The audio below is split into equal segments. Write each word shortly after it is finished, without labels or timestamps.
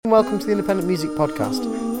and welcome to the Independent Music Podcast,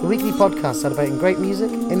 the weekly podcast celebrating great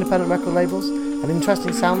music, independent record labels, and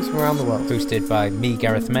interesting sounds from around the world. Hosted by me,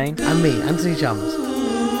 Gareth Main. And me, Anthony Chalmers.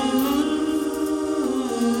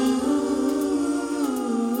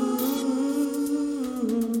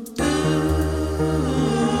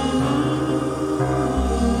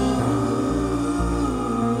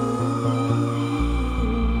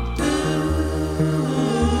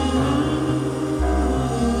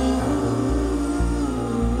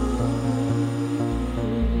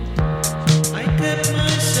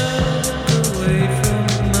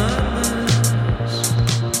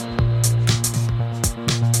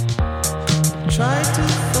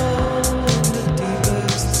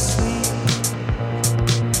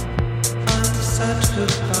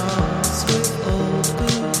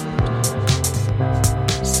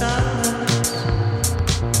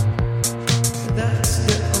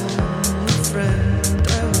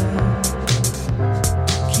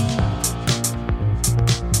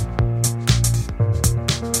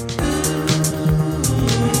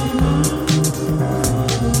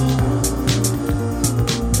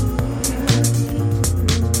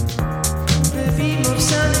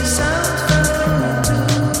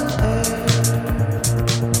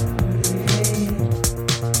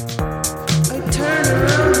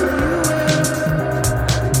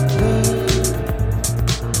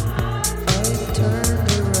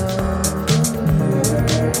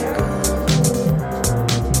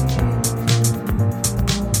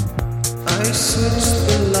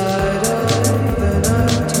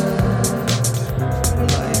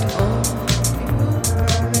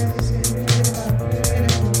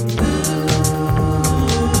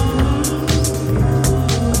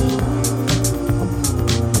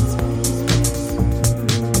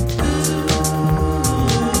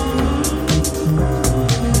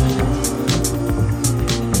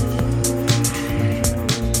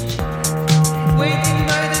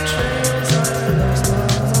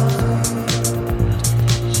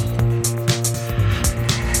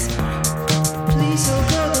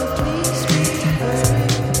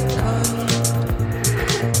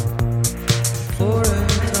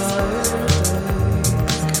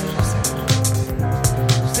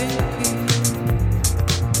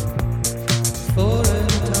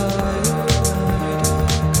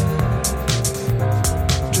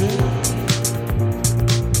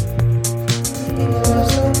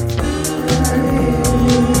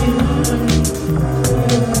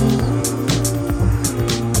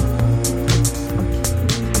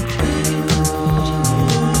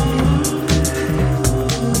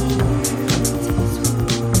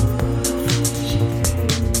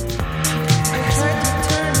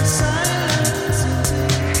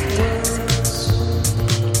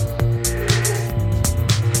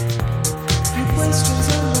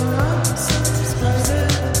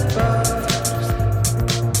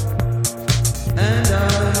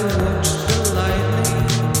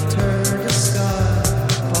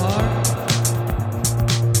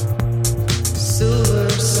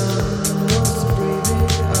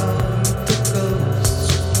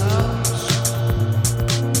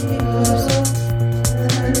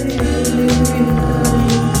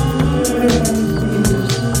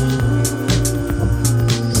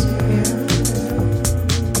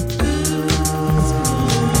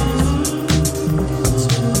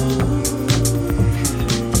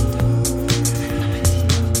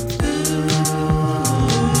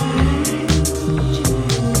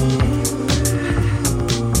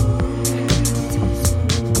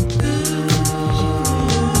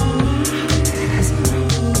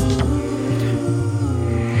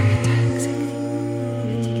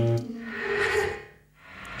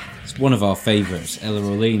 One of our favourites, Ella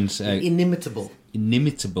Orleans. Inimitable.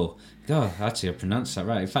 God, actually, I pronounced that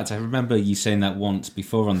right. In fact, I remember you saying that once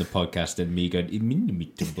before on the podcast and me going,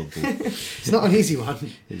 inimitable. It's not an easy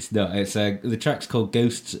one. It's not. It's the track's called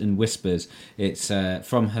Ghosts and Whispers. It's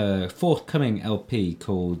from her forthcoming LP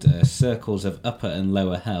called Circles of Upper and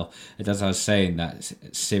Lower Hell. And as I was saying that,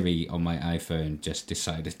 Siri on my iPhone just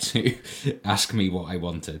decided to ask me what I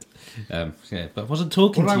wanted. But I wasn't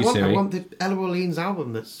talking to you, Siri. I want the Ella Orleans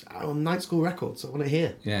album that's out on Night School Records. I want it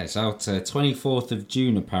here. Yeah, it's out 24th of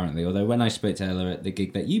June, apparently. Although when I spoke to Ella at the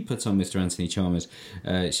gig that you put on, Mr. Anthony Chalmers,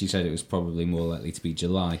 she said it was probably more likely to be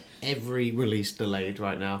July. Every release delayed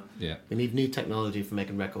right now. Yeah. We need new technology for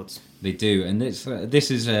making records. They do, and this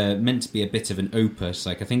is meant to be a bit of an opus.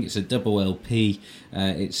 Like, I think it's a double LP.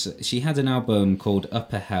 She had an album called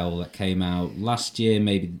Upper Hell that came out last year,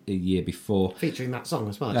 maybe a year before, featuring that song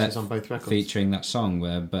as well. She's on both records. Featuring that song,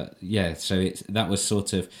 but yeah, so that was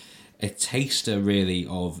sort of a taster, really,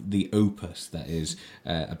 of the opus that is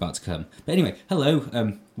about to come. But anyway,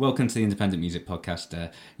 hello, welcome to the Independent Music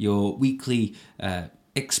Podcast, your weekly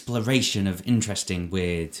exploration of interesting,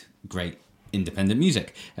 weird, great independent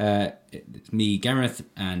music. It's me, Gareth,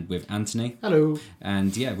 and with Anthony. Hello.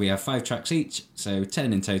 And yeah, we have 5 tracks each, so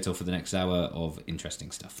 10 in total for the next hour of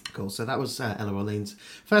interesting stuff. Cool. So that was Ella Orleans.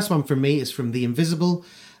 First one from me is from The Invisible,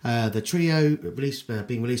 the trio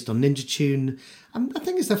being released on Ninja Tune. And I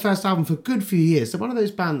think it's their first album for a good few years. They're one of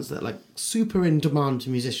those bands that are like super in demand to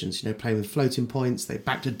musicians, playing with Floating Points. They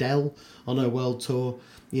backed Adele on her world tour,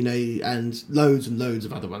 and loads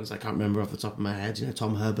of other ones I can't remember off the top of my head.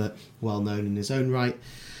 Tom Herbert, well known in his own right.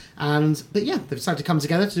 But yeah, they've decided to come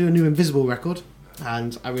together to do a new Invisible record,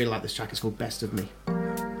 and I really like this track. It's called Best of Me.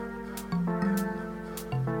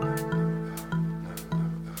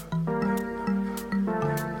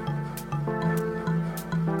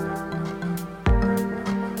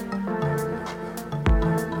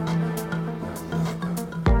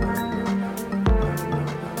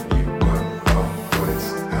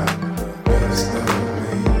 Best of me.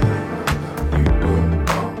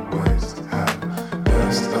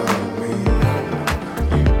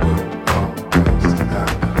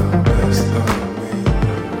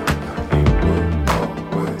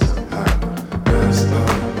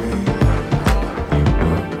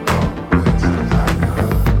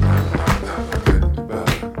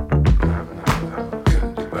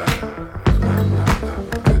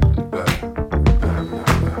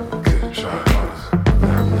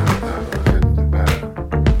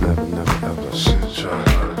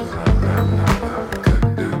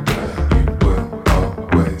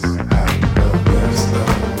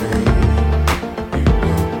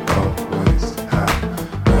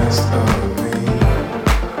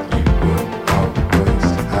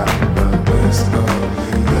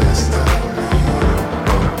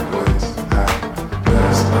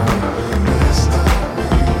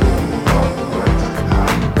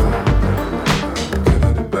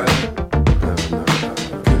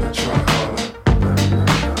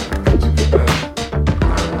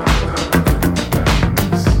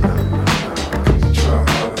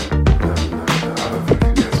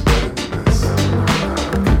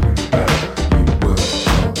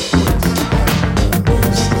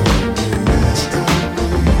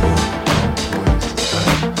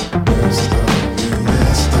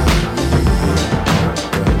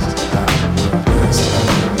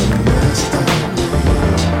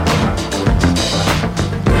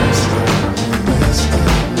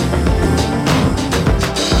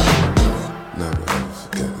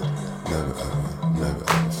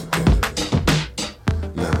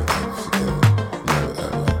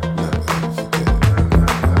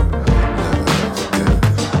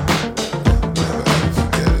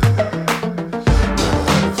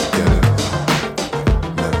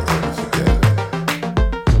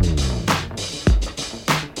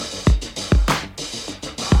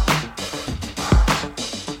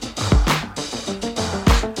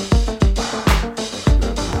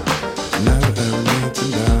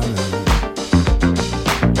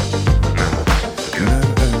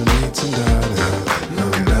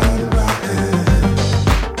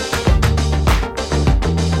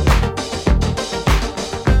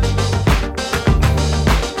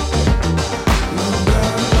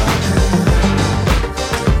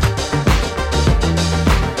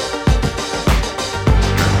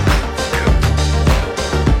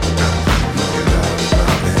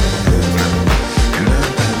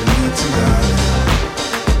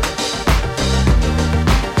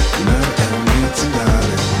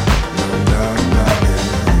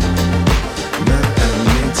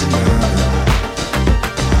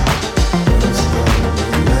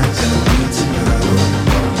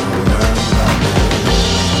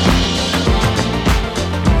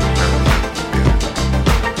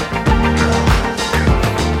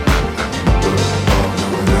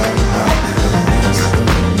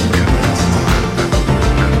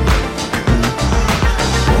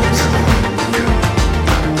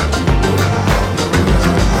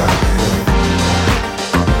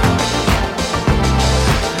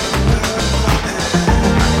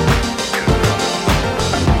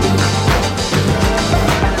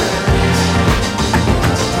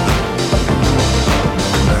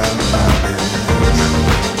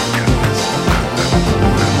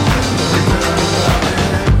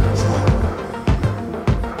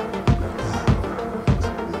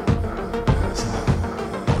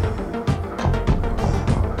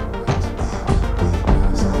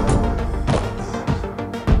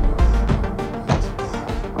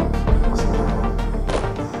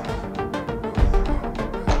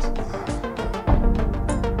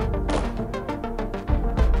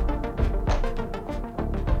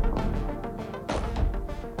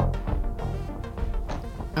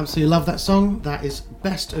 Absolutely love that song. That is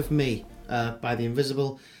Best of Me by The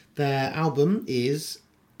Invisible. Their album is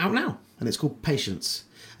out now, and it's called Patience.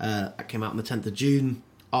 That came out on the 10th of June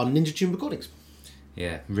on Ninja Tune Recordings.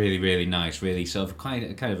 Yeah, really, really nice. Really sort of kind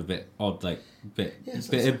of a bit odd, like a bit It's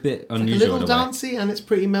unusual. like a little in a way. dancey, and it's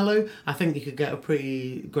pretty mellow. I think you could get a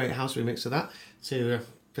pretty great house remix of that to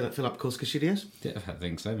fill up Corsica Studios. Yeah, I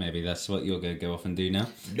think so. Maybe that's what you're going to go off and do now.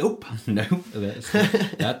 Nope. No,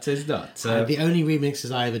 that is not. The only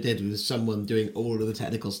remixes I ever did was someone doing all of the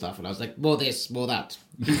technical stuff, and I was like, more this, more that,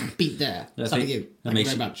 beat there. That's up to you. Thank you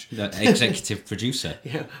very much. That executive producer.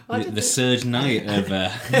 Yeah, the Surge Knight of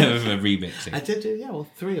remixing. I did do,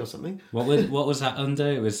 3 or something. What was that under?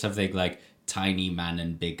 It was something like Tiny Man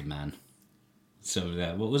and Big Man. So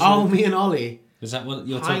what was it? Me and Ollie. Is that what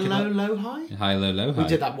you're High, talking low, about? low, high? High, low, low, high. We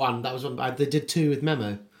did that one. That was one. They did 2 with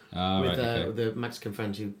Memo. Oh, with right, okay. the Mexican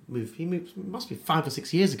friend who moved. He moved. Must be 5 or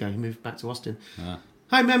 6 years ago. He moved back to Austin. Ah.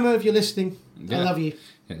 Hi, Memo, if you're listening, Yeah. I love you.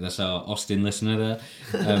 Yeah, that's our Austin listener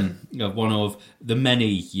there. One of the many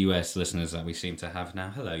US listeners that we seem to have now.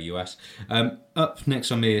 Hello, US. Up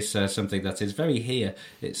next on me is something that is very here.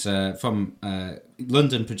 It's from a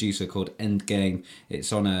London producer called Endgame.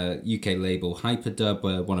 It's on a UK label,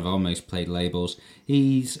 Hyperdub, one of our most played labels.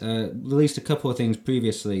 He's released a couple of things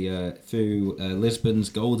previously through Lisbon's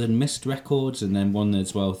Golden Mist Records, and then one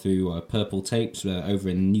as well through Purple Tapes over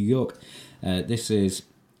in New York. This is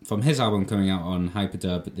from his album coming out on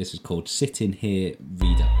Hyperdub. This is called Sit In Here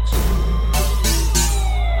Redux.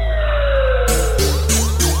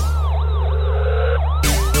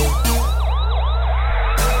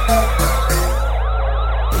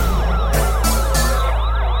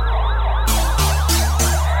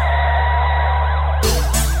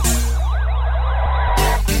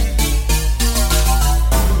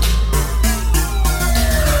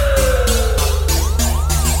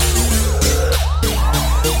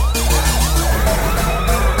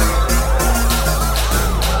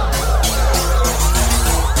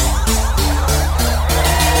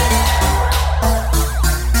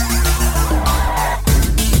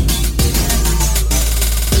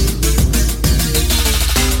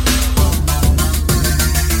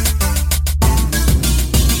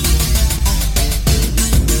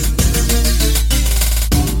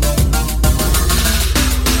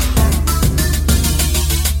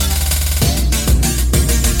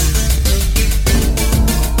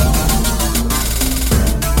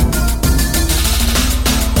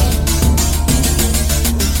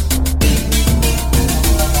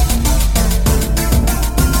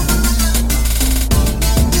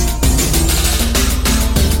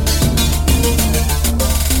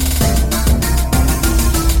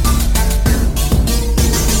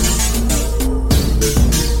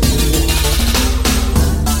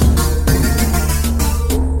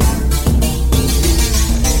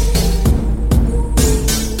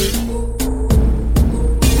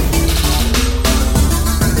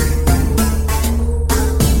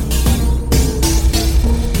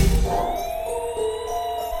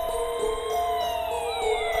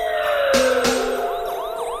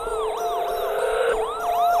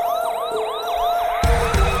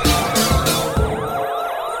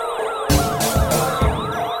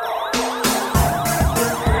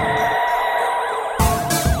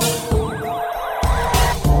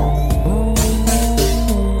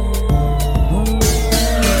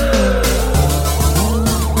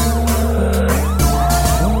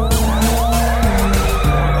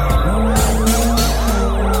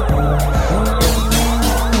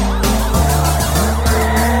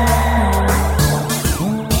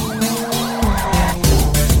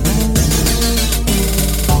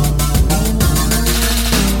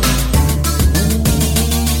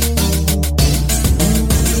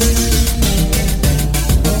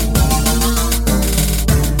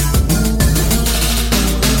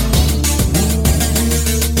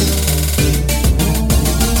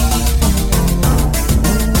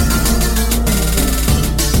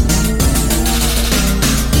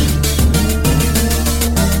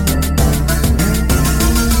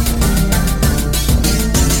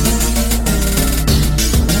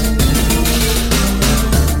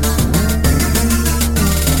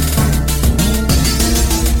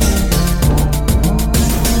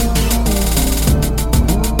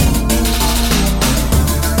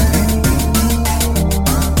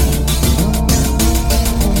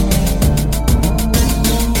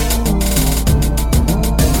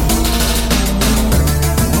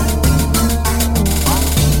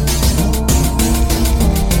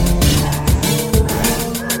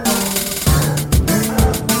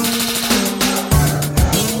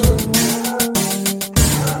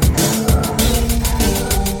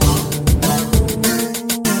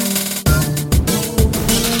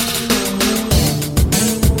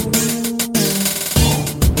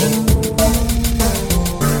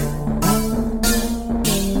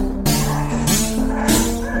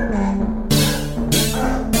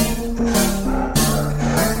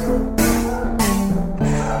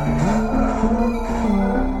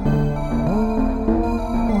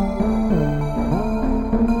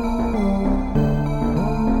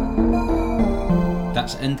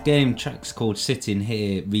 That's Endgame. Track's called Sitting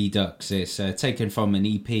Here Redux. It's taken from an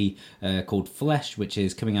EP called Flesh, which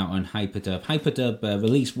is coming out on Hyperdub. Hyperdub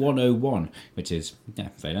release 101, which is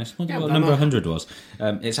very nice. I wonder what number 100 was.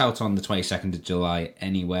 It's out on the 22nd of July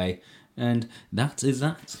anyway. And that is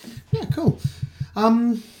that. Yeah, cool.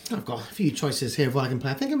 I've got a few choices here of what I can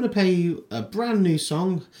play. I think I'm going to play you a brand new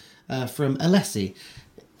song from Alessi.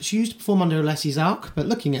 She used to perform under Alessi's Arc, but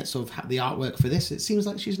looking at sort of the artwork for this, it seems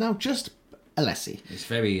like she's now just Alessi. It's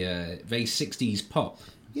very 60s pop.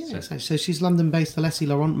 Yeah, so she's London-based Alessi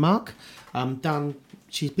Laurent Marc.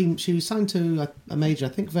 She was signed to a major, I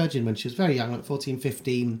think Virgin, when she was very young, like 14,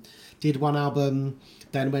 15. Did one album,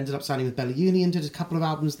 then ended up signing with Bella Union, did a couple of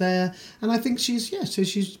albums there, and I think she's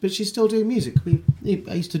still doing music. I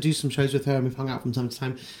used to do some shows with her, and we've hung out from time to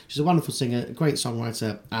time. She's a wonderful singer, a great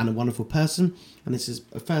songwriter, and a wonderful person. And this is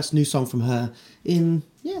a first new song from her in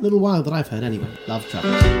a little while that I've heard anyway. Love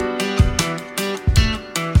Travels.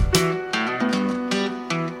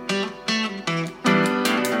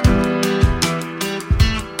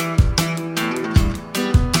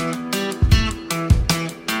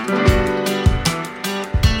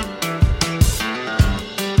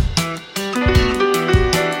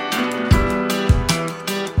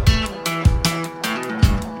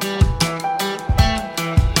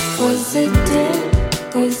 Was it dim?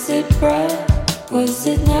 Was it bright? Was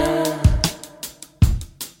it now?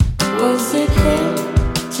 Was it him?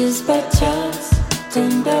 Just by chance?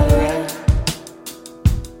 Turned out right.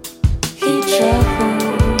 He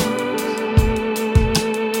travels.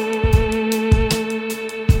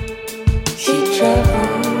 He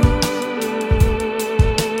travels.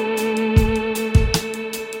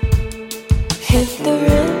 Hit the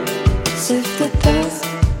rim, sift the dust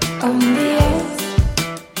on the earth.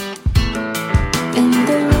 In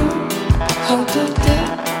the room, huddled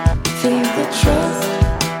up, feel the trust.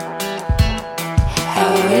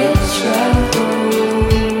 How it travels.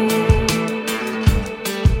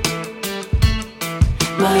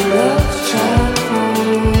 My love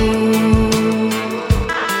travels.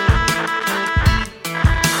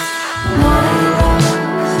 My love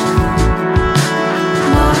travels.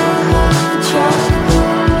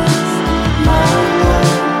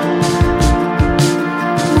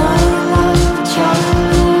 My love travels.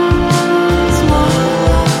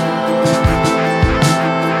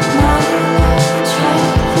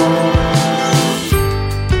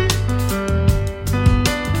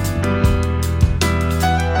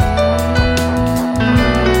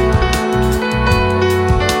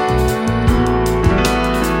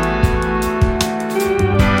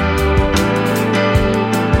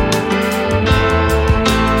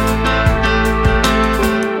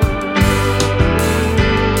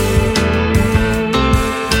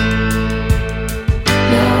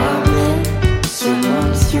 Now I'm in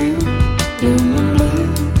someone's through bloom and blue.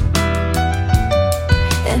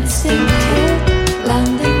 Instinctive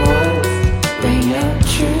landing words ring out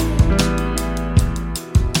true.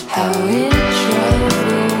 How it travels.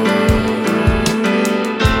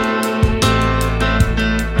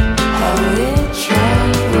 How it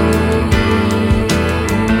travels.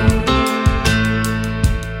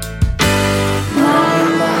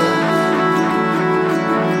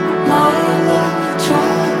 My love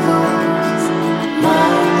travels.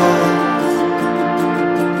 My love travels.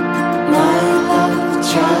 My love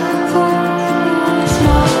travels.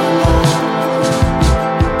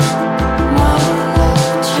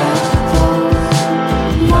 My love travels.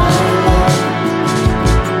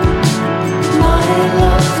 My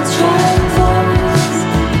love travels.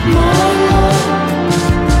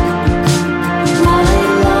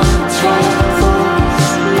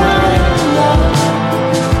 My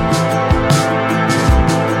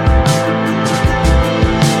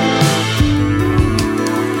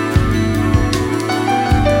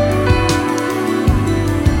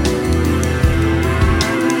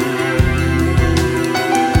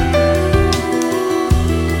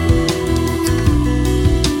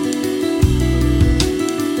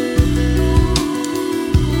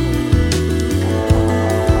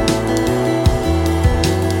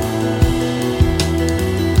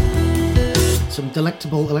Some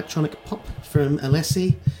delectable electronic pop from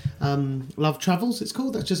Alessi. Love Travels, it's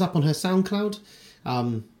called. That's just up on her SoundCloud.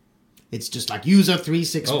 It's just like user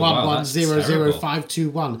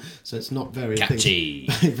 361100521. So it's not very Catchy.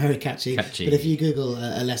 very catchy. Catchy. But if you Google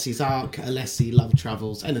Alessi's Arc, Alessi Love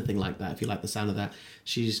Travels, anything like that, if you like the sound of that,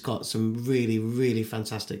 she's got some really, really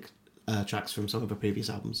fantastic tracks from some of her previous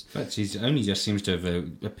albums. But she's only just seems to have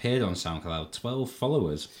appeared on SoundCloud. 12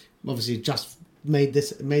 followers. Obviously, just made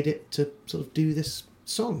it to sort of do this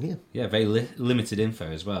song, yeah. Yeah, very limited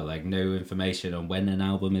info as well. Like no information on when an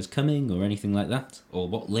album is coming or anything like that, or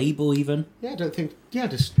what label even. Yeah,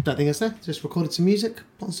 just don't think it's there. Just recorded some music,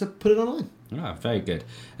 wants to put it online. Ah, very good.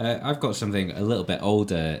 I've got something a little bit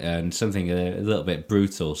older and something a little bit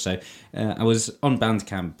brutal. So I was on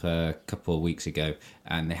Bandcamp a couple of weeks ago,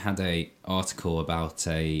 and they had a article about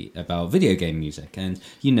video game music. And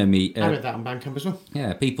you know me, I read that on Bandcamp as well.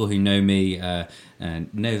 yeah, people who know me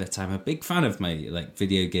and know that I'm a big fan of my like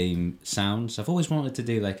video game sounds. I've always wanted to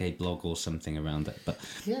do like a blog or something around it, but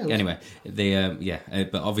Yeah, it anyway,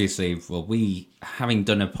 but obviously, well, we having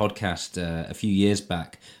done a podcast a few years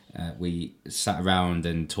back. We sat around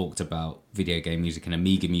and talked about video game music and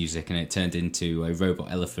Amiga music, and it turned into a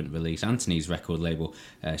Robot Elephant release, Anthony's record label,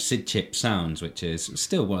 Sid Chip Sounds, which is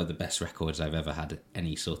still one of the best records I've ever had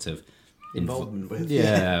any sort of Involvement with.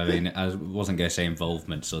 Yeah, I mean, I wasn't going to say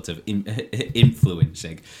involvement, sort of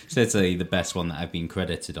influencing. Certainly the best one that I've been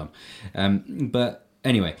credited on. But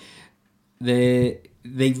anyway, they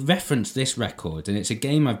reference this record, and it's a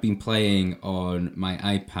game I've been playing on my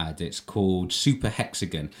iPad. It's called Super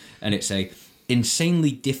Hexagon, and it's a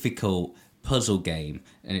insanely difficult puzzle game.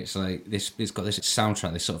 And it's like this. It's got this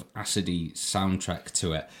soundtrack, this sort of acidy soundtrack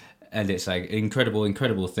to it, and it's like an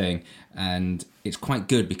incredible thing. And it's quite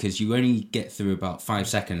good because you only get through about 5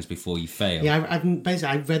 seconds before you fail. Yeah, I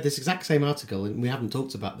read this exact same article, and we haven't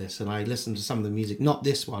talked about this. And I listened to some of the music, not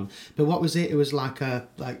this one, but what was it? It was like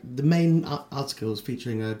the main article was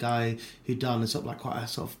featuring a guy who'd done a sort of like quite a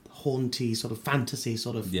sort of haunty, sort of fantasy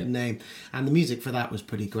sort of name, and the music for that was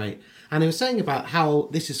pretty great. And he was saying about how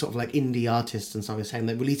this is sort of like indie artists and stuff. He's saying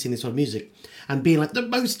they're releasing this sort of music and being like the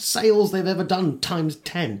most sales they've ever done times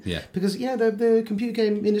 10. Yeah, because the computer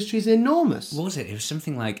game industry is enormous. What was it? It was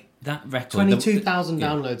something like that record. 22,000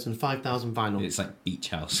 downloads and 5,000 vinyl. It's like Beach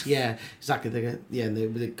House. Yeah, exactly.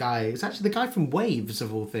 The guy. It's actually the guy from Waves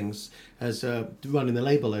of all things, as running the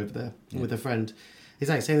label over there with a friend. He's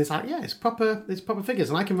like saying it's proper figures,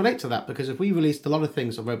 and I can relate to that because if we released a lot of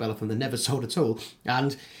things on Robot Elephant that never sold at all,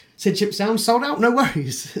 and Sid Chip Sounds sold out, no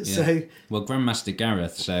worries. Yeah. So well, Grandmaster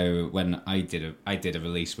Gareth. So when I did a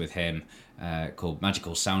release with him called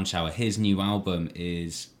Magical Sound Shower. His new album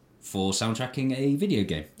is for soundtracking a video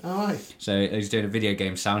game. All right. So he's doing a video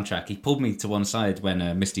game soundtrack. He pulled me to one side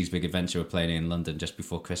when Misty's Big Adventure were playing in London just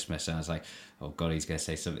before Christmas, and I was like, "Oh God, he's going to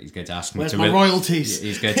say something. He's going to ask me Where's to my royalties?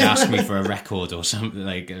 He's going to ask me for a record or something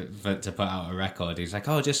like to put out a record." He's like,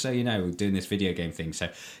 "Oh, just so you know, we're doing this video game thing, so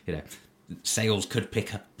you know." Sales could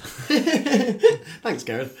pick up. Thanks,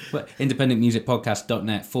 Gareth. But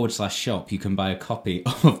independentmusicpodcast.net/shop, you can buy a copy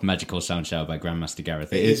of Magical Sound Shower by Grandmaster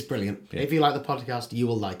Gareth. It is brilliant. Yeah. If you like the podcast, you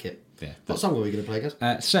will like it. Yeah. What song were we going to play, guys?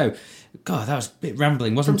 God, that was a bit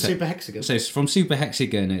rambling, wasn't it? From Super Hexagon. So it's from Super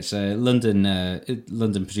Hexagon. It's a London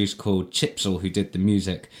producer called Chipsel who did the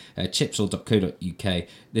music. Chipsel.co.uk.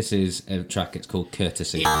 This is a track. It's called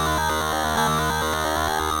Courtesy.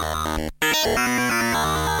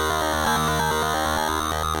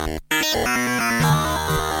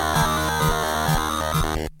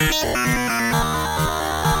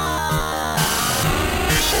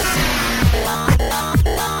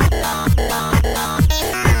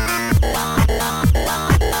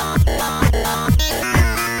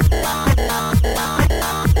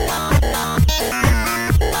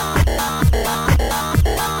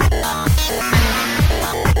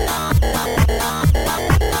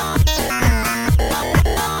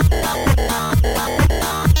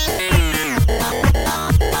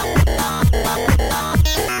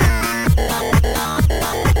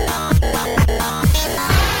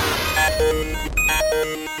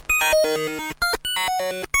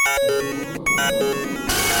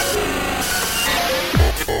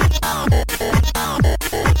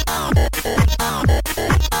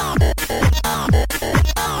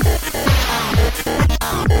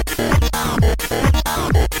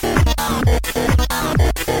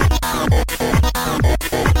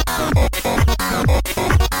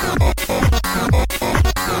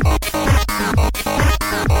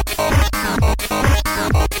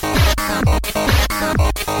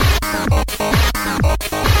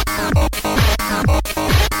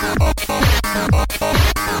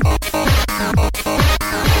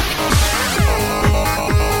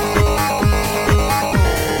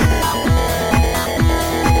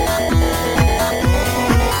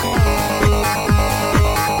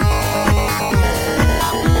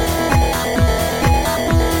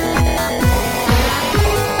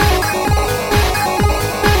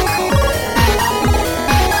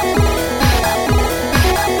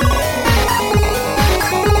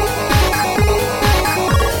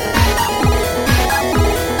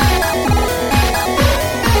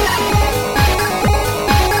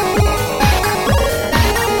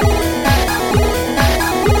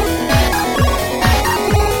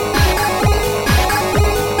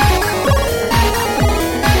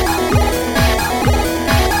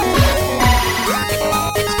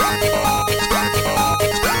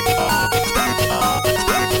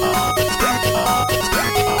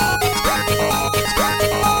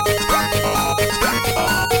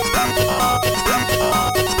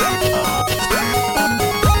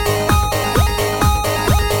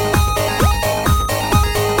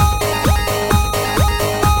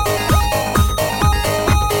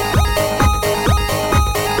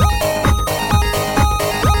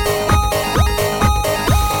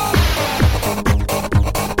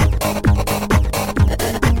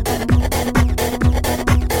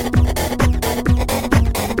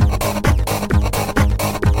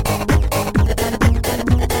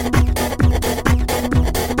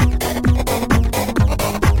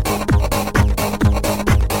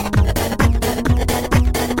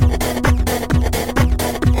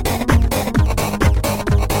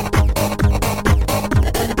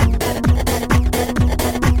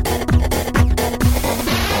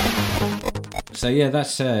 So yeah,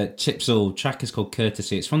 that's Chipsall. Track is called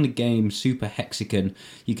Courtesy. It's from the game Super Hexagon.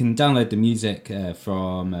 You can download the music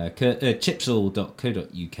from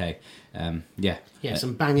chipsall.co.uk. Yeah,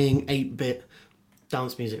 some banging 8-bit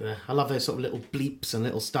dance music there. I love those sort of little bleeps and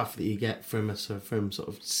little stuff that you get from sort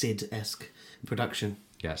of Sid-esque production.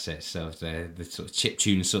 That's it. So the sort of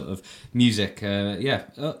chiptune sort of music.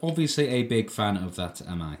 Obviously a big fan of that.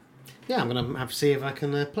 Am I? Yeah, I'm going to have to see if I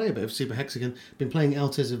can play a bit of Super Hexagon. Been playing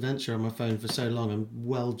Alto's Adventure on my phone for so long, I'm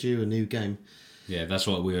well due a new game. Yeah, that's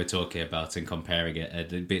what we were talking about and comparing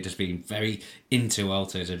it. Just being very into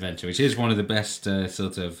Alto's Adventure, which is one of the best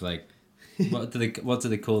sort of like... what do they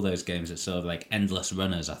call those games? It's sort of like endless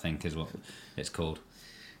runners, I think, is what it's called.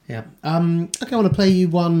 Yeah. Okay, I want to play you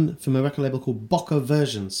one from a record label called Boca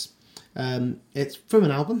Versions. It's from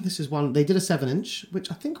an album. This is one... They did a 7-inch,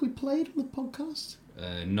 which I think we played on the podcast.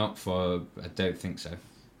 I don't think so.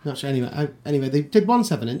 Not sure. Anyway, they did one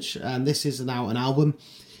 7-inch, and this is now an album.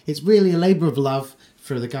 It's really a labour of love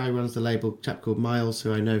for the guy who runs the label, a chap called Miles,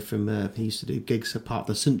 who I know from... he used to do gigs as part of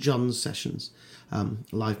the St John's sessions,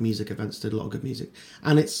 live music events, did a lot of good music.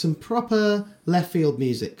 And it's some proper left field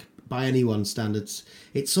music by anyone's standards.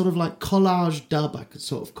 It's sort of like collage dub, I could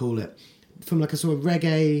sort of call it. From like a sort of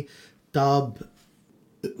reggae dub...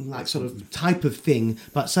 like sort of type of thing,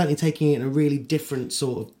 but certainly taking it in a really different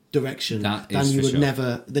sort of direction than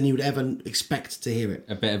you would ever expect to hear it.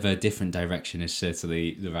 A bit of a different direction is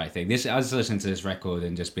certainly the right thing. I was listening to this record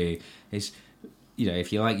and just if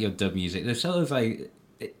you like your dub music, there's sort of like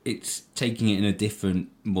it's taking it in a different,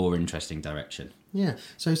 more interesting direction. Yeah,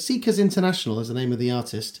 so Seekers International is the name of the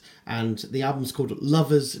artist, and the album's called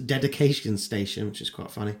Lover's Dedication Station, which is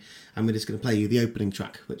quite funny, and we're just going to play you the opening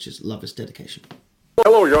track, which is Lover's Dedication.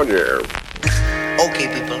 Hello, you're on the air. Okay,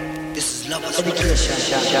 people, this is Lover's Dedication.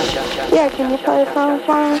 Yeah, can you play a song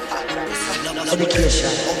for us? Dedication.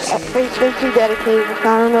 Frequency dedication. I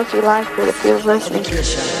don't know if you like it, if you're listening.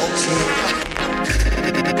 Dedication.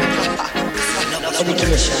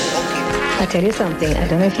 I'll tell you something, I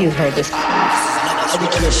don't know if you've heard this.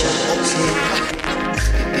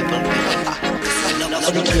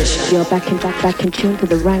 You're back in tune to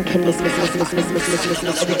the ranking.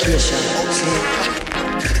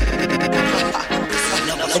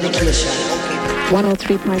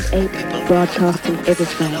 103.8 broadcasting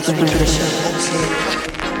everything.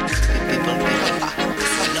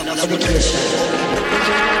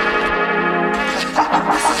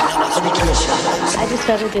 I just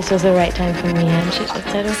felt that this was the right time for me, and is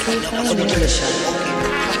that okay?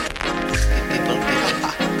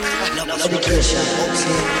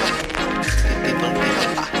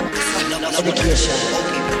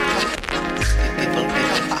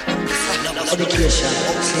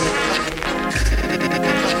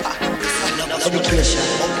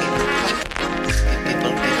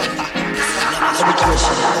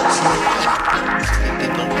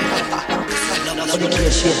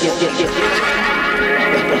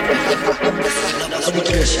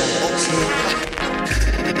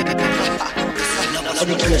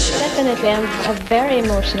 Definitely, I'm a very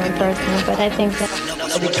emotional person, but I think that...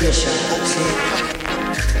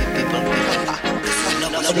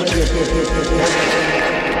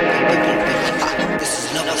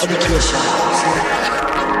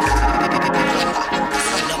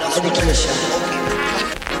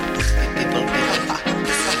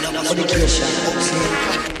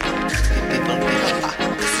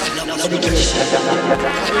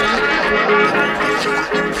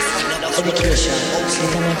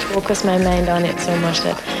 And I focus my mind on it so much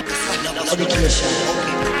that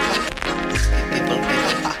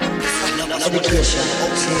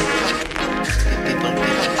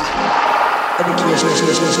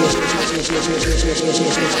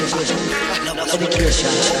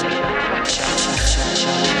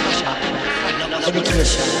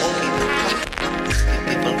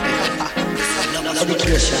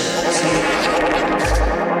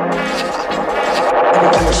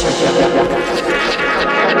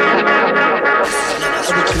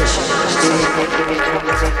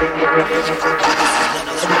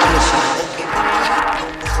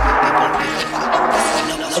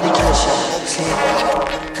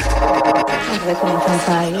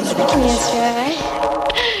Yes, right?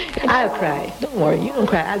 I'll cry. Don't worry, you don't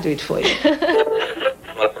cry. I'll do it for you.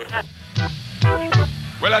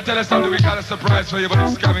 Well, I tell you something, we got a surprise for you, but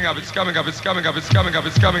it's coming up, it's coming up, it's coming up, it's coming up,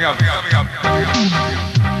 it's coming up, coming up, coming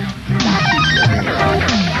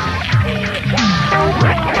up.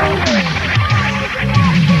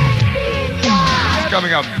 It's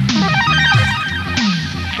coming up.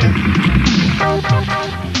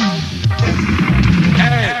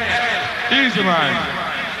 Hey, easy man.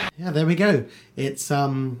 Yeah, there we go. It's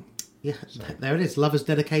Yeah, there it is. Lover's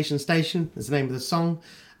Dedication Station is the name of the song,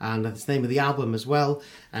 and it's the name of the album as well.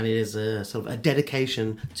 And it is a sort of a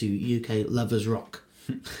dedication to UK lovers rock.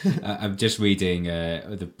 I'm just reading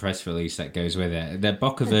the press release that goes with it. The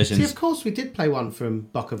Boca versions. See, of course, we did play one from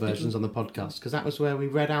Boca versions on the podcast because that was where we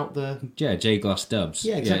read out the J Gloss dubs.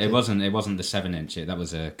 Yeah, exactly. It wasn't the 7-inch. That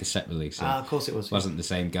was a cassette release. So of course it was. Wasn't the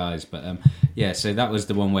same guys, but so that was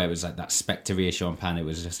the one where it was like that Spectre Sean Pan. It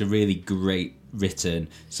was just a really great written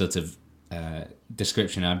sort of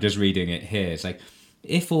description. I'm just reading it here. It's like,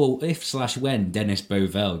 if/when Dennis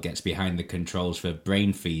Bovell gets behind the controls for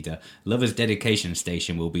Brain Feeder, Lover's Dedication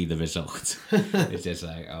Station will be the result. It's just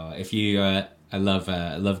like, if you, I love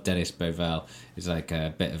Dennis Bovell. He's like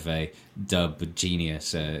a bit of a dub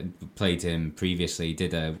genius. Played him previously,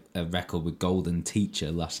 did a record with Golden Teacher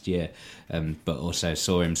last year, but also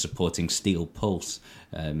saw him supporting Steel Pulse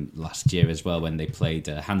last year as well when they played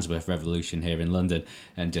Handsworth Revolution here in London.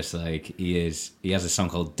 And just like he has a song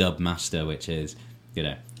called Dub Master, which is,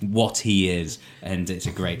 what he is, and it's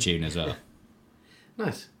a great tune as well.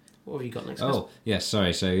 Nice. What have you got next? Oh, yes,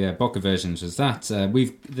 sorry. So, yeah, Boca versions was that.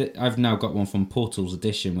 I've now got one from Portals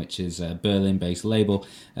Edition, which is a Berlin-based label,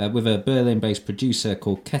 with a Berlin-based producer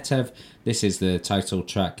called Ketev. This is the title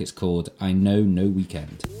track. It's called I Know No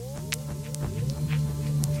Weekend.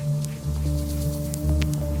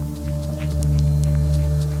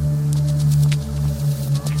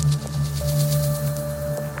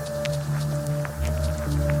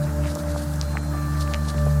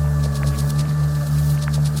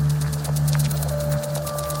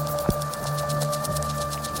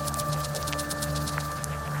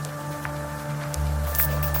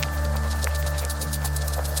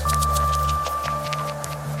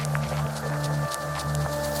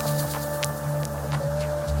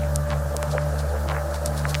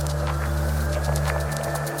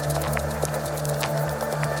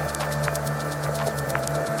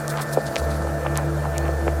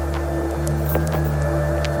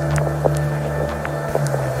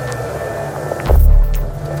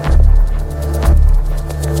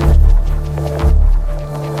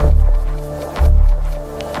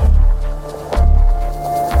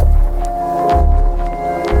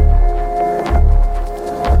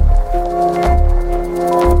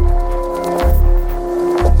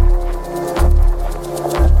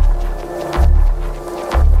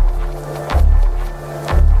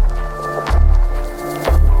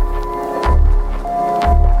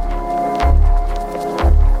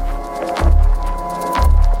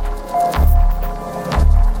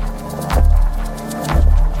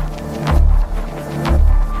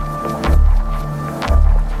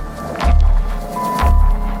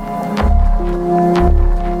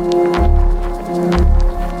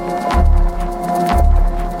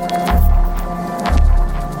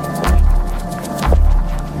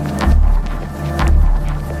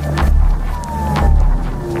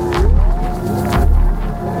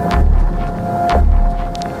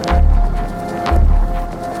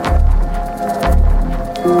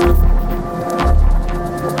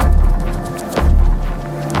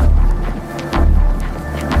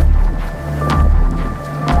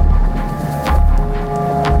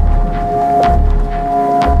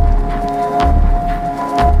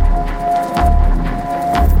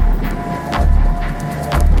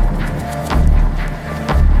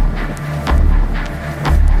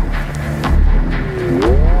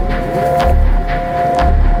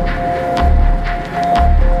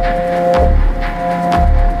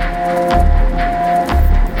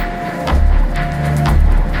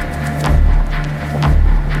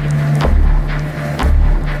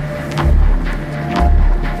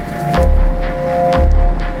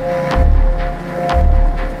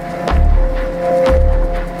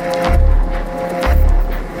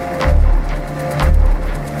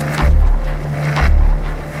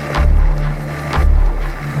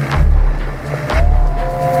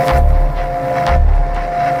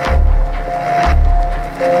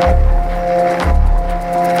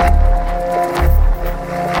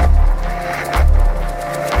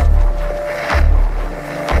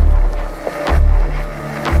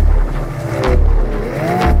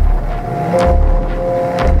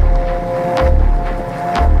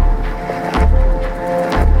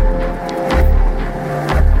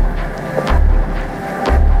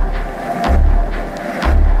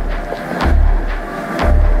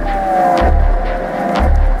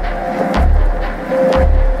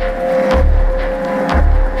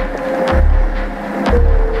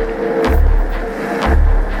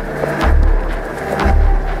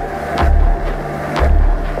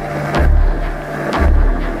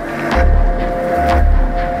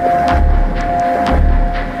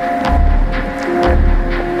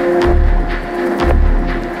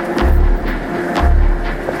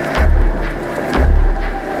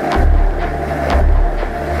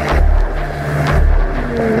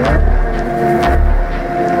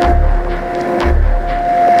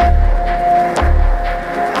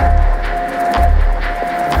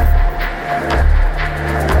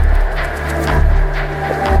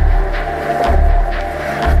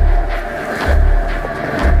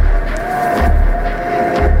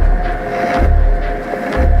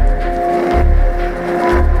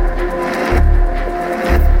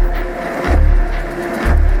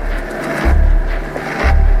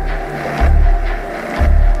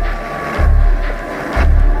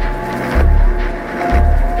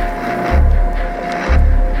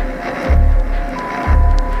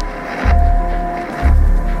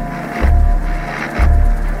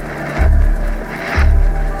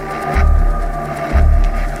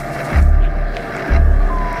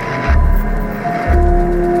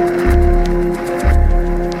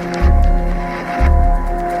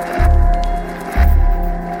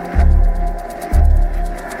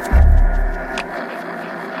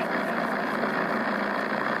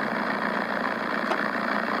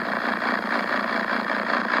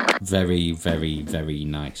 Very, very, very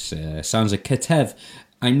nice. Sounds like Ketev.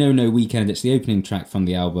 I Know No Weekend. It's the opening track from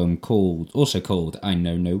the album also called I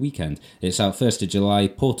Know No Weekend. It's out 1st of July,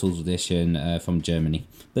 Portals edition from Germany.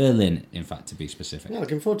 Berlin, in fact, to be specific. Yeah,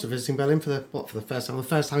 looking forward to visiting Berlin for the first time. The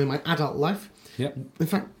first time in my adult life. Yep. In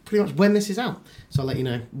fact, pretty much when this is out. So I'll let you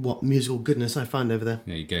know what musical goodness I find over there.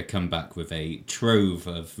 There you go, come back with a trove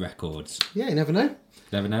of records. Yeah, you never know.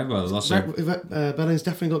 Never know. Well, Berlin's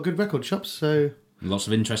definitely got good record shops, so... Lots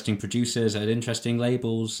of interesting producers and interesting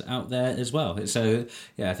labels out there as well. So,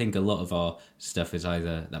 I think a lot of our stuff is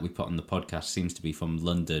either that we put on the podcast seems to be from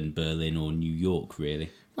London, Berlin, or New York,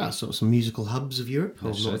 really. Well, sort of some musical hubs of Europe,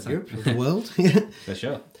 or Sure not thing. Europe, of the world. Yeah. For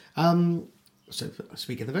sure. So,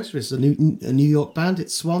 speaking of this, it's a New York band.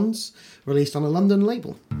 It's Swans, released on a London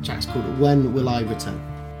label. The track's called When Will I Return?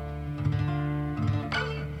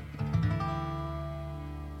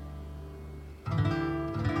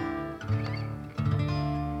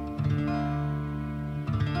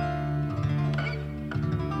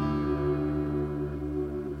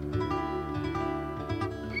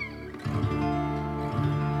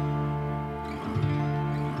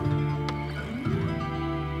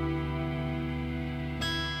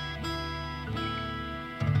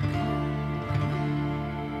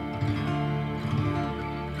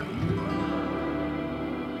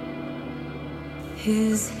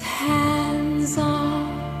 His hands are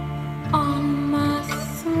on my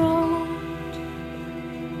throat.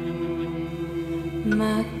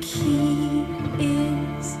 My key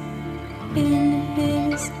is in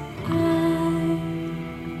his eye.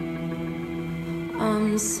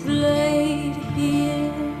 I'm splayed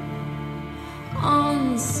here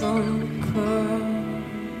on some curve.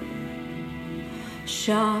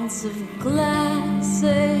 Shards of glass,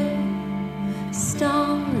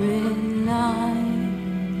 starry night.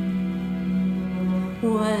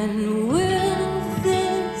 When will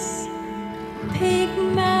this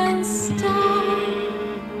pigman stop?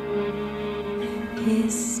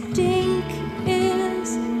 His stink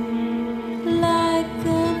is like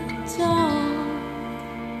a dog.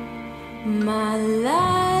 My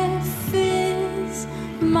life is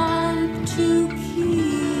mine to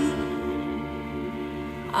keep.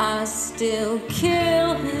 I still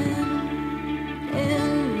kill him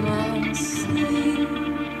in my sleep.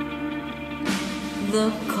 The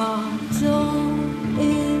car door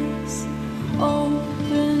is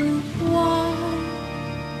open wide.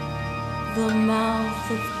 The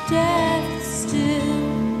mouth of death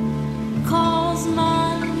still calls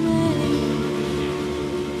my name.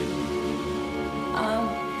 I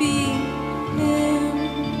beat him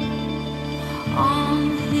on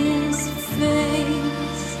his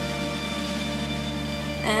face,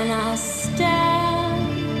 and I stand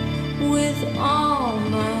with all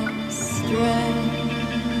my strength.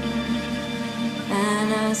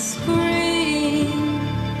 And I scream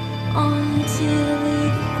until he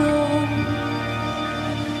goes.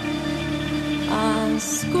 I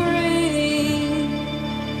scream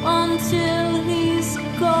until he's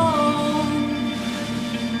gone.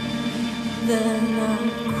 Then I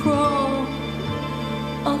crawl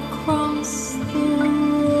across the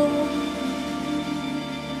road.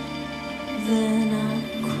 Then I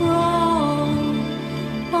crawl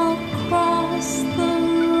across the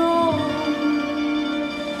road.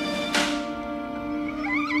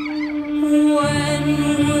 When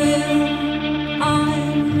will I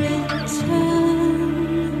return?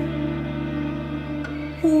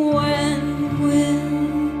 When will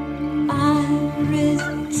I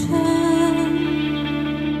return?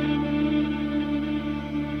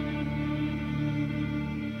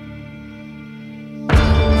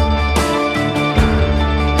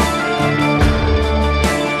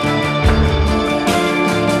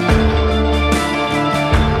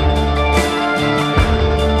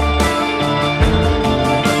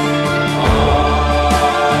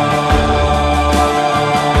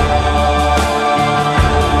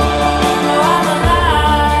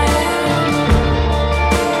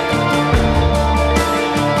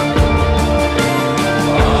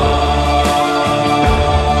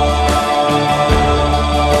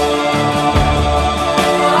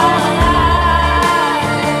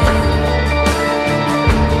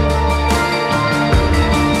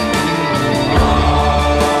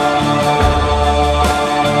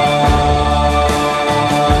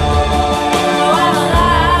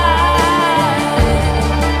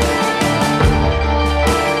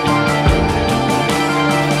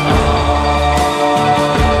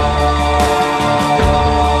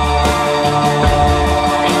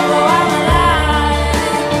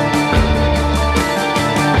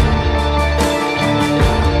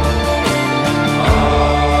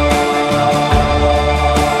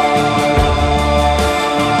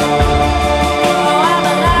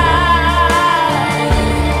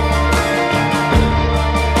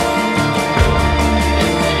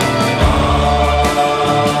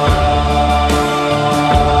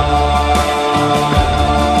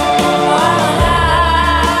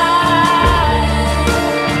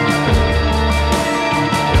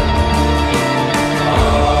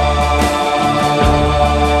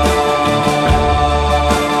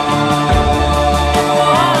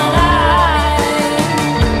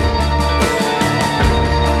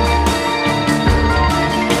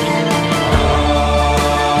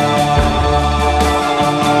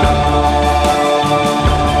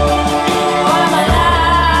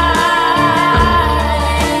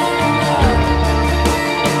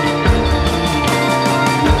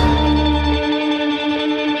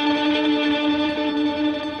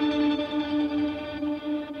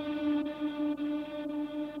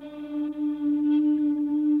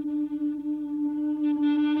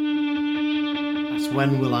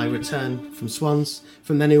 When Will I Return from Swans,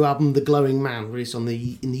 from their new album The Glowing Man, released in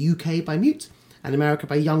the UK by Mute and America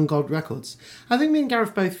by Young God Records. I think me and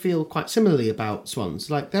Gareth both feel quite similarly about Swans.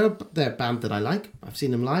 Like, they're a band that I like. I've seen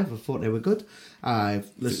them live. I thought they were good. I've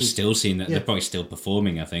listened. Still seen that. Yeah. They're probably still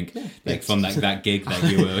performing, I think. Yeah. Like from that gig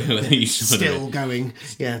that you saw. Still going,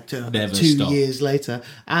 Never 2 stop. years later.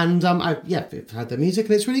 And I've heard their music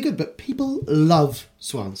and it's really good. But people love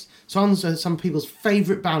Swans. Swans are some people's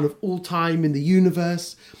favourite band of all time in the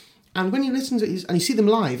universe. And when you listen to it and you see them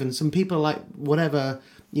live, and some people are like, whatever,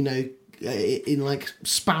 in like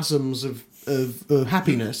spasms of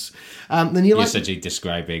happiness, then you're like, essentially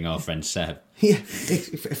describing our friend Seb. yeah,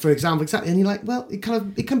 for example, exactly. And you're like, well, it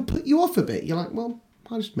can put you off a bit. You're like, well,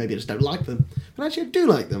 maybe I just don't like them. But actually, I do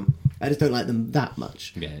like them. I just don't like them that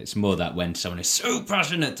much. Yeah, it's more that when someone is so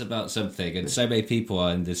passionate about something, and so many people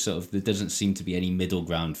are, and there doesn't seem to be any middle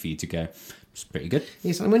ground for you to go, it's pretty good.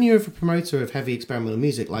 Yes, and when you're a promoter of heavy experimental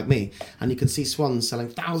music like me, and you can see Swans selling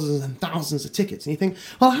thousands and thousands of tickets, and you think,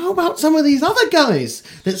 well, how about some of these other guys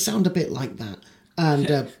that sound a bit like that,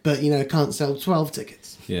 and but can't sell 12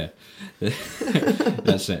 tickets? Yeah,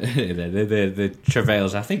 that's it. The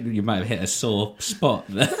travails. I think you might have hit a sore spot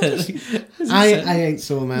there. I ain't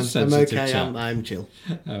sore, man. I'm Sensitive okay. chap. I'm chill.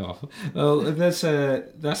 Oh well, that's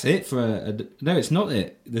it for. No, it's not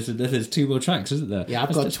it. There's 2 more tracks, isn't there? Yeah,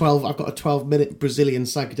 I've got a 12-minute Brazilian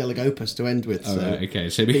psychedelic opus to end with. Oh, So right, okay.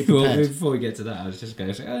 So be prepared. before we get to that, I was just going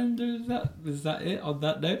to say, and is that it on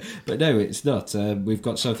that note? But no, it's not. We've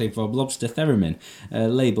got something from Lobster Theremin, a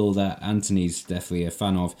label that Anthony's definitely a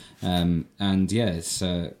fan of, and yeah, it's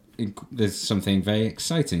there's something very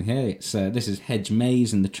exciting here. This is Hedge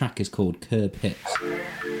Maze, and the track is called Curb Hits.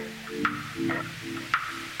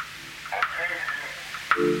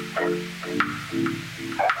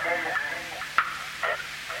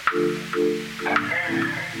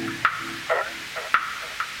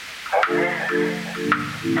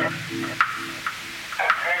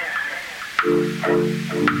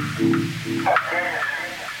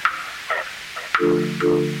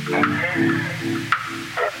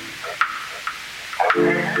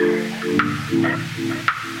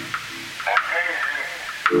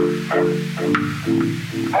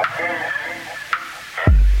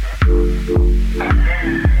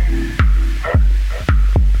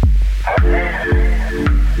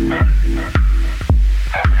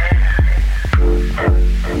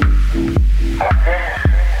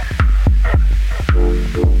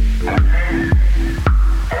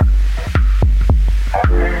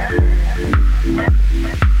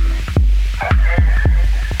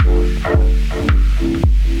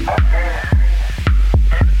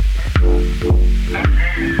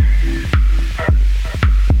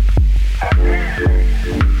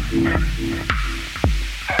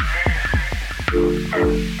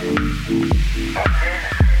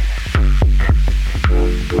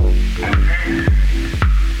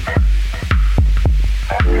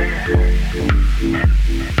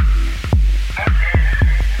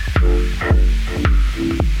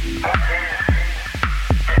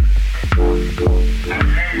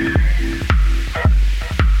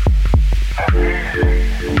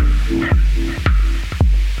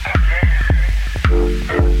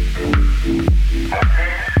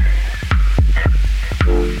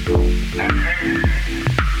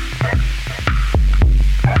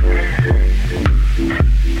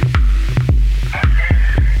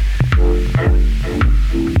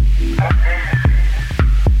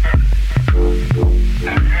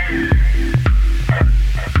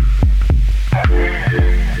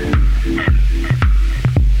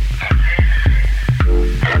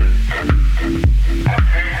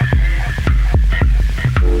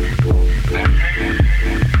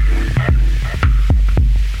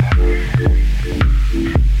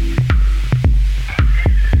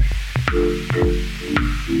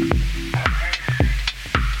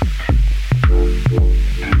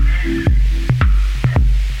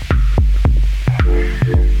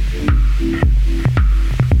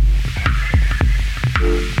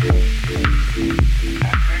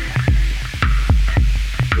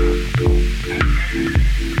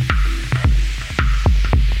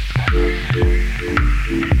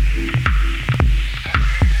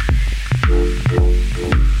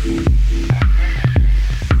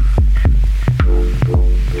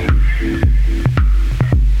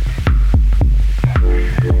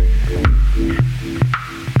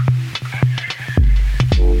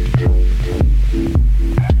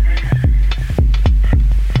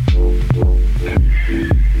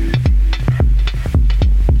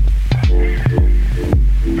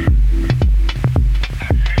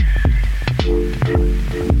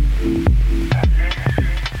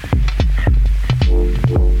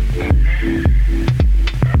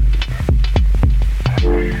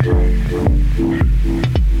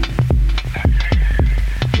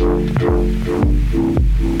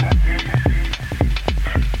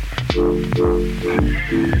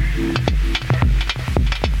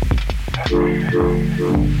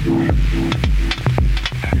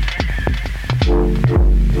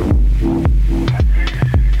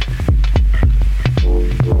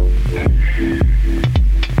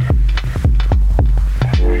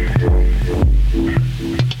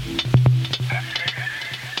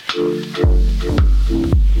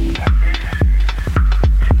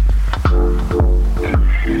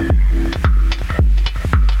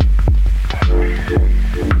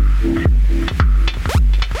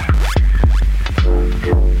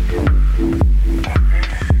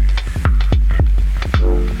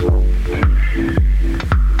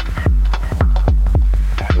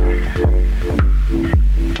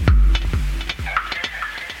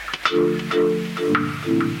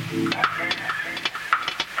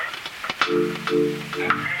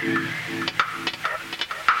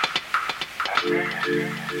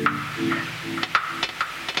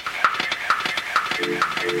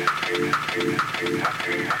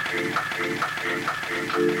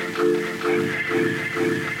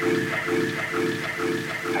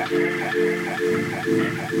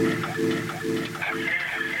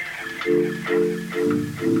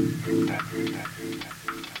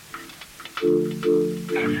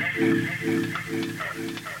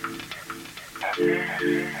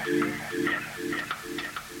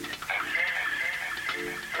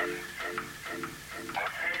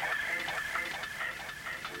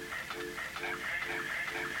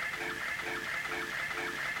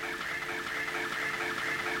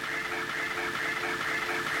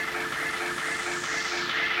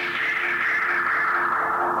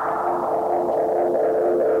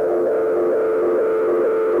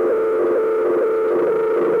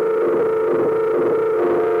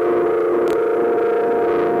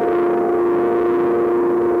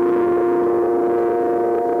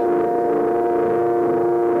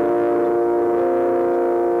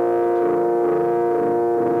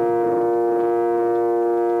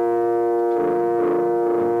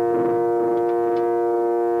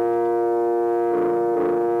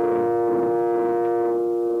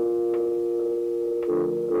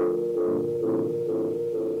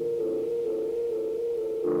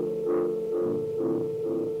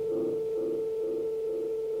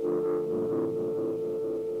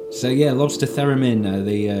 So yeah, Lobster Theremin,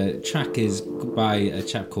 the track is by a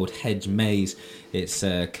chap called Hedge Maze. It's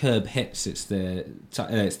Curb Hits. It's the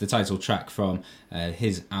title track from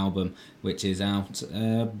his album, which is out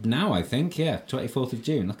now, I think. Yeah, 24th of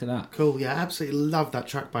June. Look at that. Cool. Yeah, I absolutely love that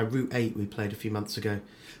track by Route 8 we played a few months ago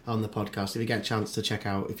on the podcast. If you get a chance to check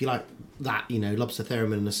out, if you like that, Lobster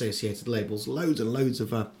Theremin and associated labels, loads and loads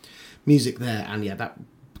of music there. And yeah, that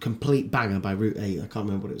complete banger by Route 8. I can't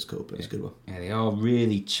remember what it was called, but it's a good one. Yeah, they are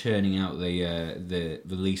really churning out the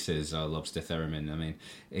releases of Lobster Theremin. I mean,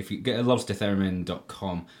 if you get to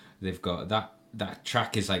lobstertheremin.com, they've got that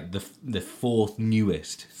track is like the fourth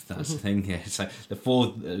newest. That's the thing here. It's like the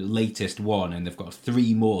fourth latest one, and they've got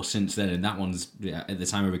 3 more since then, and that one's at the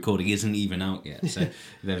time of recording isn't even out yet. So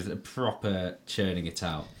there's a proper churning it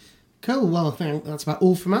out. Cool. Well, I think that's about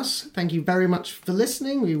all from us. Thank you very much for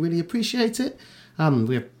listening. We really appreciate it.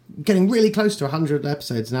 We're getting really close to 100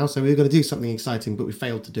 episodes now, so we've got to do something exciting, but we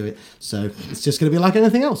failed to do it. So it's just going to be like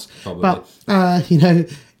anything else. Probably. But,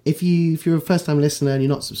 if you're a first-time listener and you're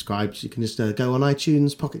not subscribed, you can just go on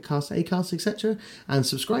iTunes, Pocket Cast, Acast, etc., and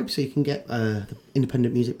subscribe so you can get the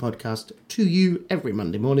Independent Music Podcast to you every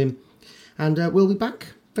Monday morning. And we'll be back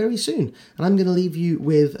very soon. And I'm going to leave you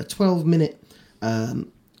with a 12-minute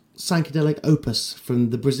psychedelic opus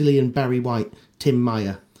from the Brazilian Barry White, Tim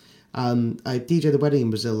Maia. I DJ'd the wedding in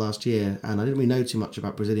Brazil last year, and I didn't really know too much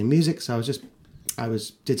about Brazilian music, so I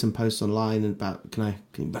did some posts online about can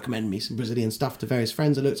you recommend me some Brazilian stuff to various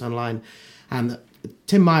friends. I looked online, and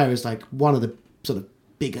Tim Maia is like one of the sort of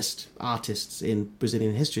biggest artists in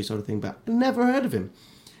Brazilian history, sort of thing, but I never heard of him.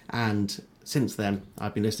 And since then,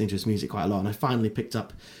 I've been listening to his music quite a lot, and I finally picked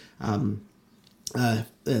up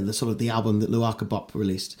the sort of the album that Luaka Bop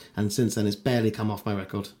released, and since then it's barely come off my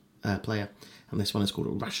record player. And this one is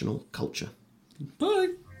called Rational Culture.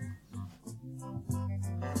 Bye.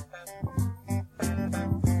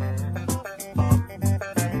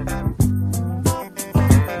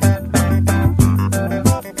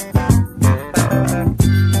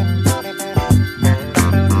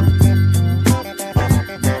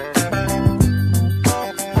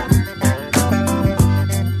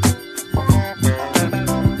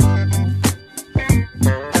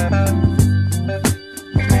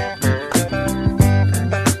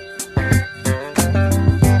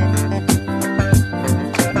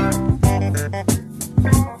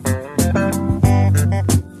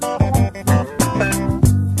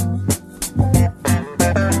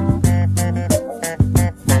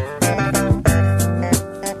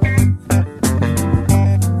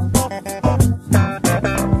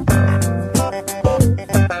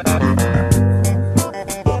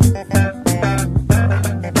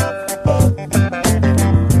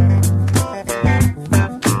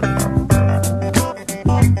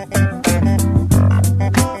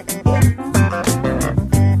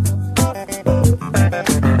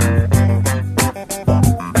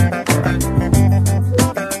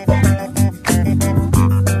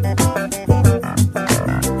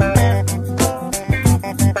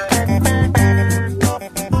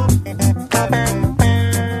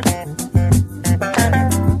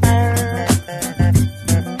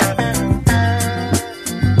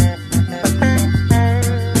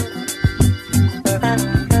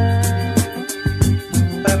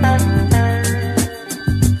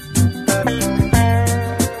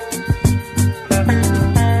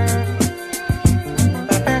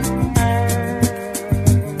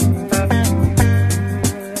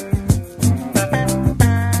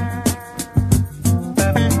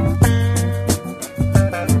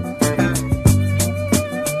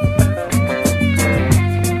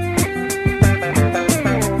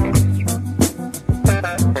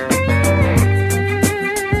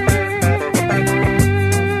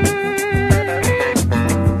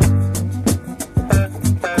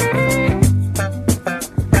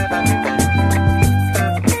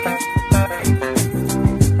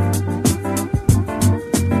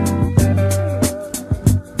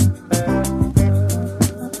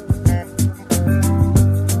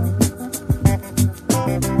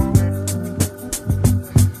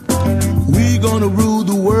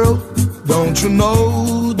 Don't you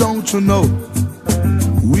know, don't you know,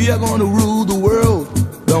 we are gonna rule the world.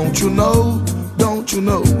 Don't you know, don't you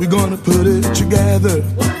know, we're gonna put it together.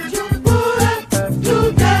 Won't you put it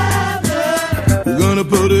together? We're gonna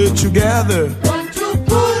put it together. Won't you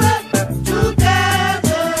put it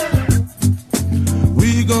together?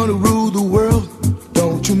 We're gonna rule the world.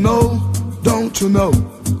 Don't you know, don't you know,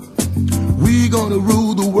 we're gonna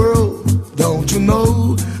rule the world. Don't you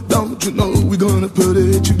know, don't you know, we're gonna put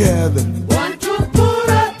it together. Won't you put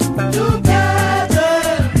it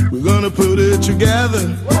together? We're gonna put it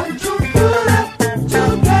together. Won't you put it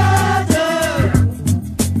together?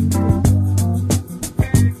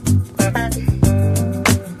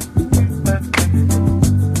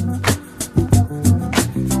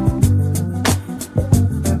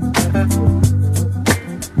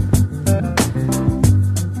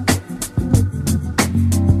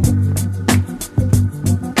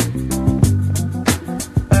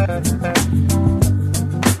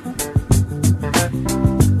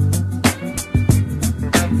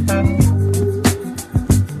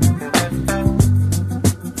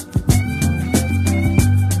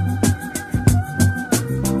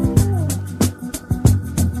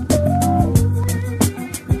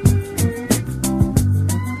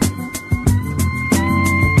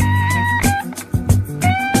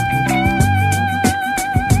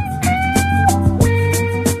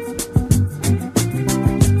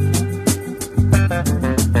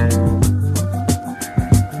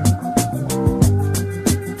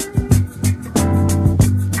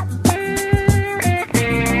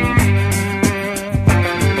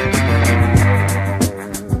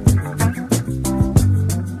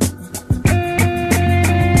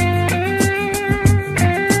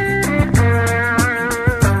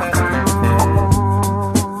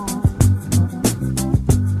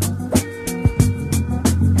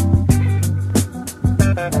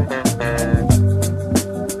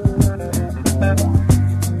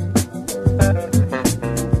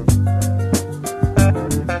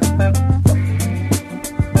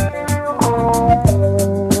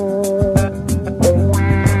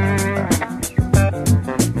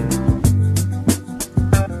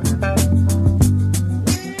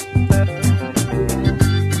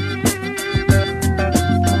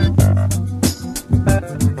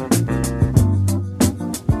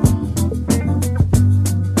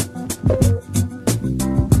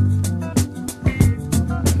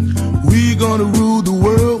 gonna rule the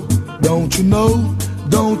world. Don't you know?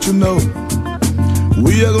 Don't you know?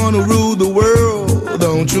 We are gonna rule the world.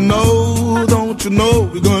 Don't you know? Don't you know?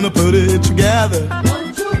 We're gonna put it together.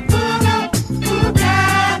 Don't you put it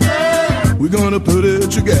together? We're gonna put it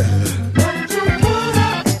together. Don't you put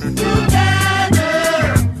it together?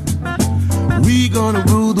 We gonna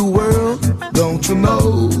rule the world. Don't you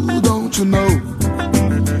know? Don't you know?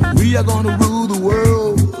 We are gonna rule the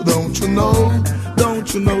world. Don't you know?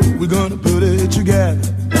 Don't you know? We're gonna put it together.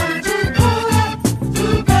 Don't you put it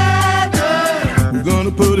together? We're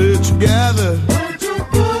gonna put it together. Don't you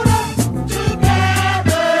put it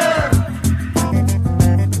together?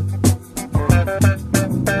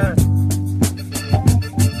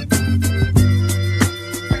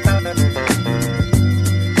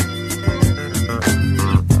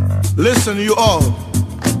 Listen, you all.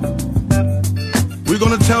 We're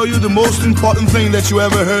gonna tell you the most important thing that you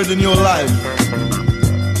ever heard in your life.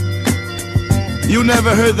 You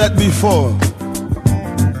never heard that before.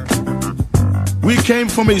 We came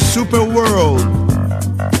from a super world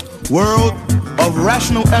of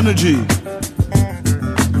rational energy,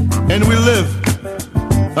 and we live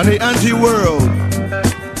on an anti-world,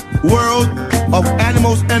 world of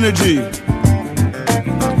animals' energy.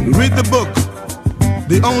 Read the book,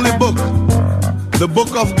 the only book, the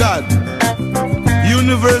book of God,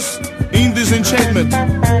 Universe in Disenchantment,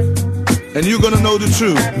 and you're gonna know the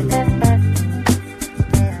truth.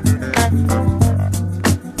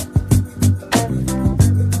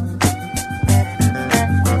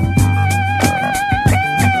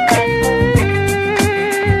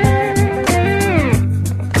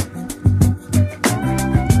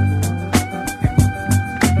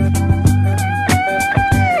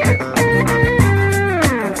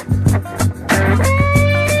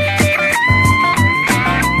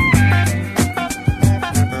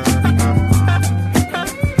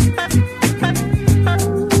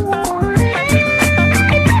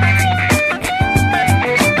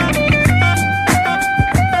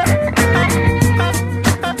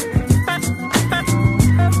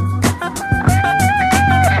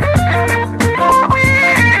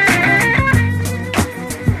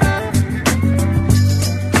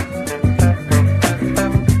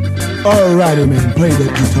 Alrighty, man, play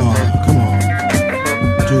that guitar. Come on.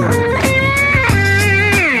 Do it.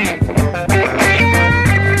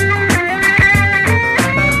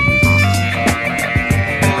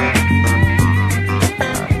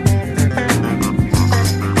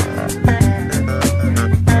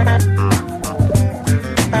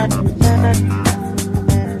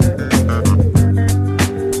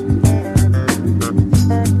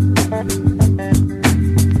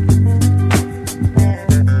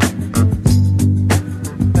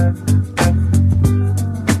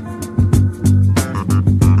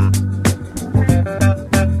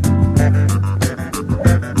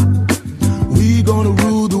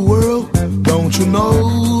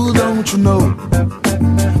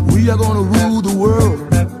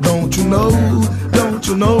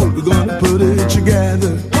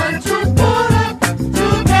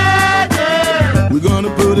 We're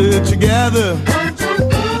gonna put it together.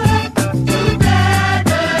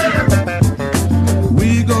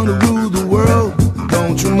 We're gonna rule the world.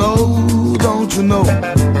 Don't you know? Don't you know?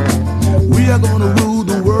 We are gonna rule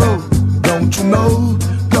the world. Don't you know?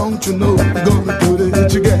 Don't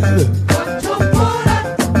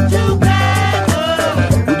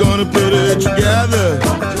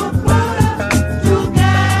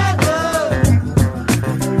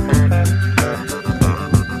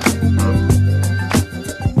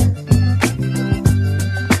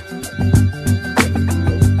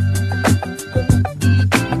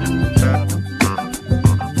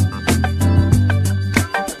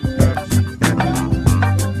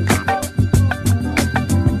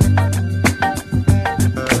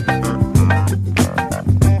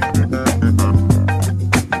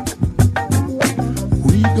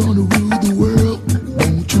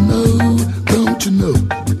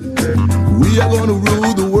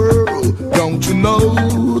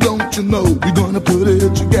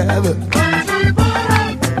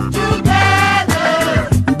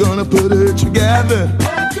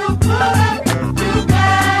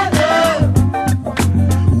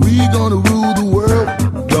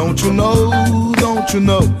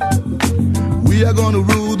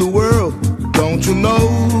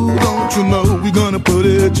you know? We're gonna put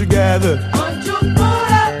it together.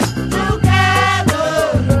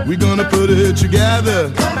 We're gonna put it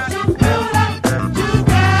together.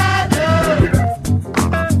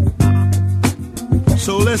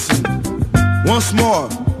 So listen, once more,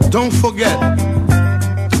 don't forget,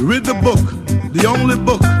 read the book, the only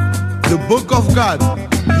book, the book of God,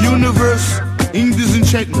 Universe in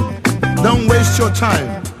Disenchantment. Don't waste your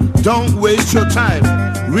time, don't waste your time.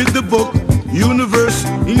 Read the book, Universe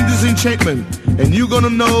in Disenchantment, and you're gonna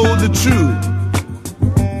know the truth.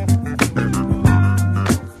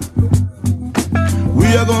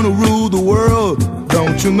 We are gonna rule the world,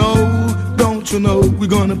 don't you know, don't you know, we're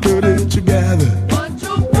gonna put it together.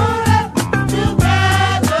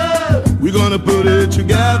 We're gonna put it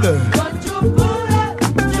together.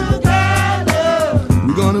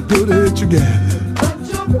 We're gonna put it together.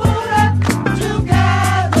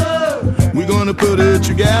 We're gonna put it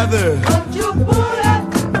together.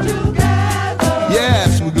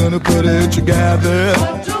 Yes, we're gonna put it together.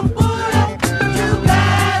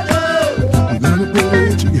 We're gonna put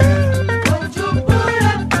it together.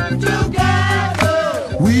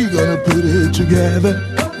 We're gonna put it together.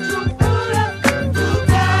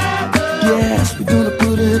 Yes, we're gonna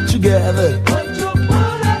put it together.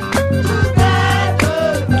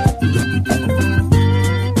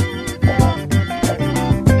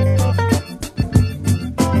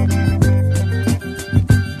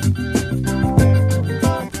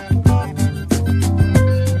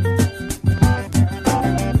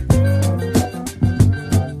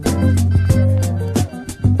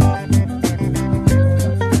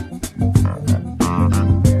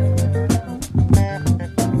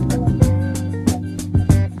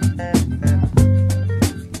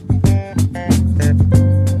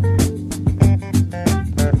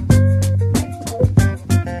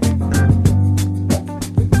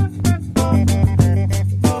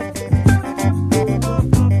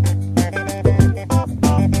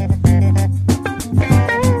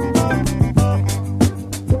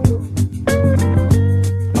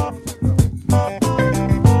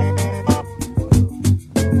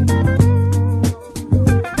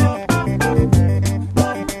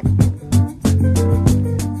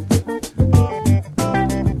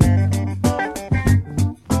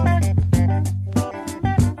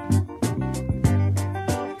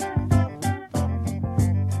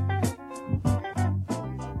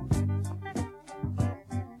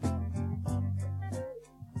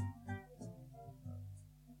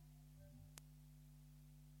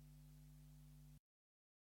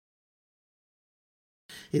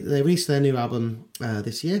 They released their new album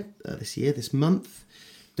this month.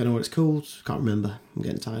 Don't know what it's called. Can't remember. I'm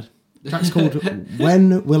getting tired. The track's called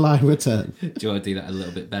When Will I Return? Do you want to do that a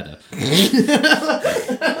little bit better?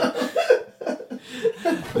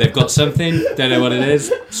 They've got something. Don't know what it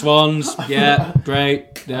is. Swans. Yeah.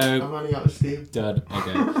 Great. No. I'm running out of steam. Done.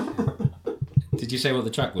 Okay. Did you say what the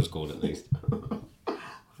track was called at least? I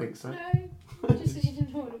think so. No. Just because you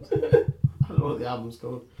didn't know what it was called. I don't know what the album's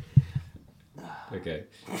called. Okay.